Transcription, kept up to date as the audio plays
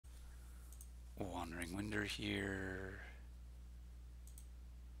Winder here.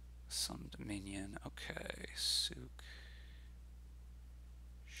 Some Dominion. Okay, Souk.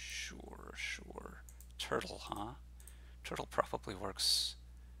 Sure, sure. Turtle, huh? Turtle probably works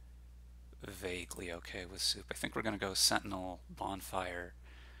vaguely okay with Souk. I think we're going to go Sentinel, Bonfire.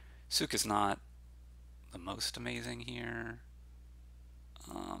 Souk is not the most amazing here.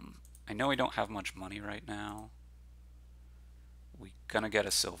 I know we don't have much money right now. We're going to get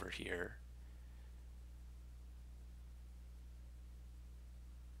a silver here.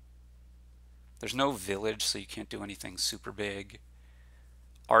 There's no village, so you can't do anything super big.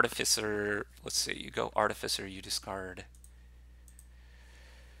 Artificer, let's see, you go Artificer, you discard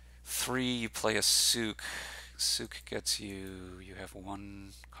 3, you play a Souk. Souk gets you, you have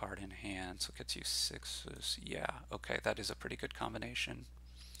 1 card in hand, so it gets you 6s. Yeah, okay, that is a pretty good combination.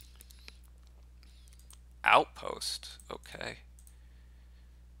 Outpost, okay.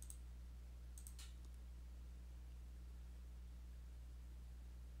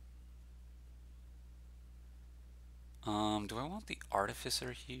 Do I want the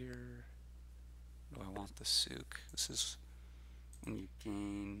Artificer here? Do I want the Souk? This is when you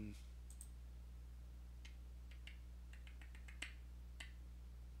gain...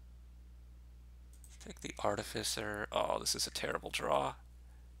 Let's take the Artificer. Oh, this is a terrible draw.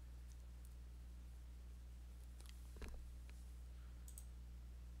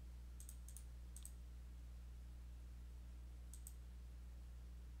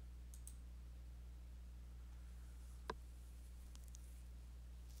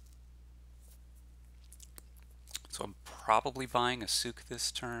 So I'm probably buying a Souk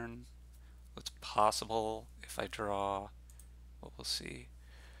this turn. It's possible if I draw, well, we'll see.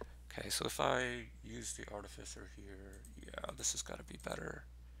 Okay, so if I use the Artificer here, yeah, this has got to be better.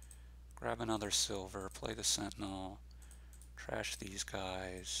 Grab another silver, play the Sentinel, trash these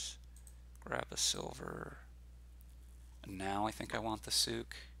guys, grab a silver. And now I think I want the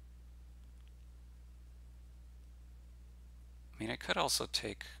Souk. I mean, I could also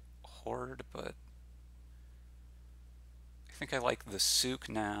take Horde, but I think I like the Souk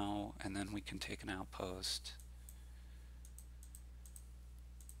now, and then we can take an outpost.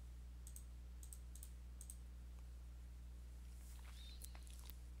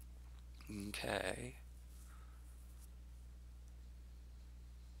 Okay.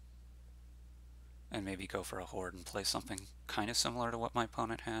 And maybe go for a Horde and play something kind of similar to what my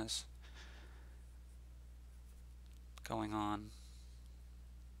opponent has going on.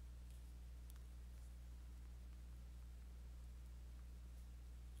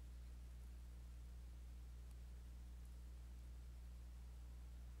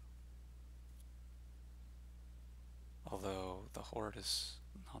 Although the Horde is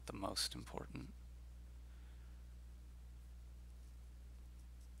not the most important.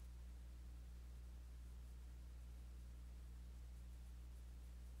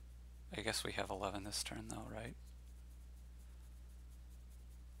 I guess we have 11 this turn though, right?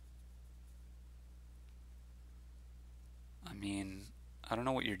 I mean, I don't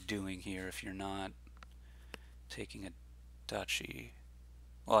know what you're doing here if you're not taking a duchy.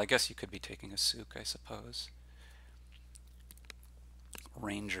 Well, I guess you could be taking a Souk, I suppose.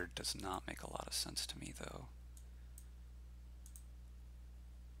 Ranger does not make a lot of sense to me though.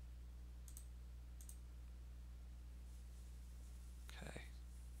 Okay.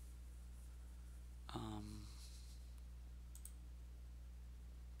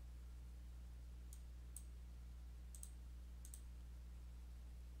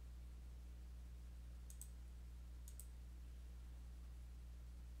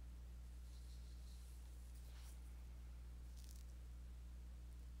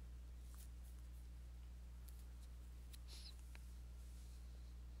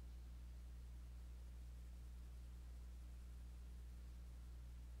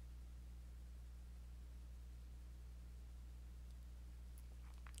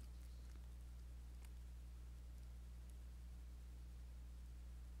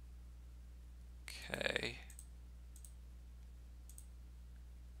 Okay.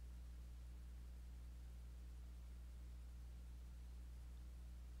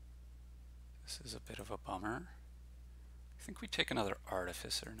 This is a bit of a bummer. I think we take another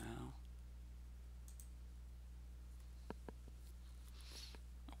Artificer now.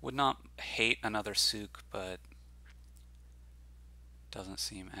 Would not hate another Souk, but doesn't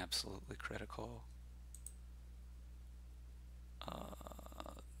seem absolutely critical.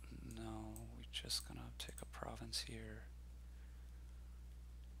 No, we're just gonna take a province here.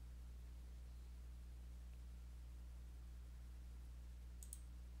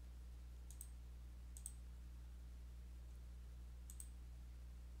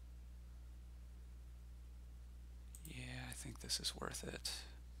 this is worth it.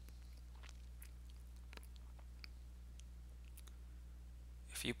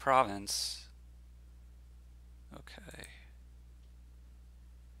 If you province, okay.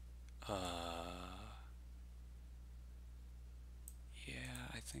 Yeah,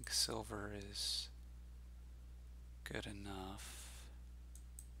 I think silver is good enough.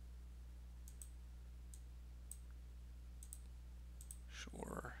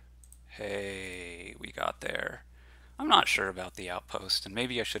 Sure. Hey, we got there. I'm not sure about the outpost, and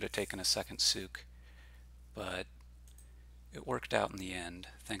maybe I should have taken a second souk, but it worked out in the end.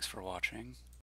 Thanks for watching.